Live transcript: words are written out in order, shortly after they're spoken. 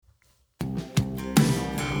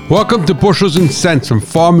Welcome to Bushels and Cents from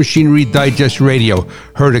Farm Machinery Digest Radio,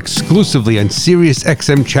 heard exclusively on Sirius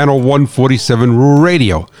XM Channel 147 Rural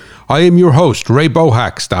Radio. I am your host, Ray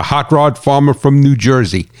Bohax, the hot rod farmer from New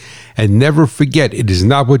Jersey. And never forget, it is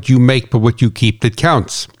not what you make, but what you keep that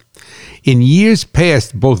counts. In years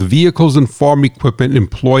past, both vehicles and farm equipment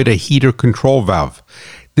employed a heater control valve.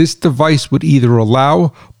 This device would either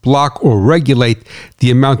allow, block, or regulate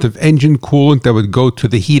the amount of engine coolant that would go to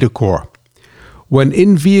the heater core. When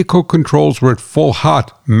in-vehicle controls were at full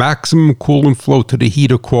hot, maximum coolant flow to the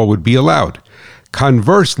heater core would be allowed.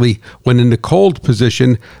 Conversely, when in the cold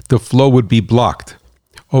position, the flow would be blocked.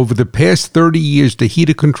 Over the past 30 years, the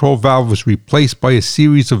heater control valve was replaced by a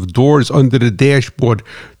series of doors under the dashboard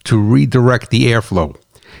to redirect the airflow.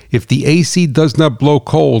 If the AC does not blow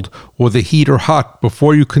cold or the heater hot,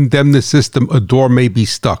 before you condemn the system, a door may be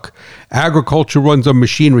stuck. Agriculture runs on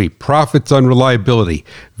machinery, profits on reliability.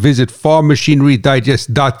 Visit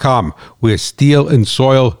farmmachinerydigest.com, where steel and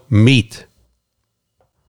soil meet.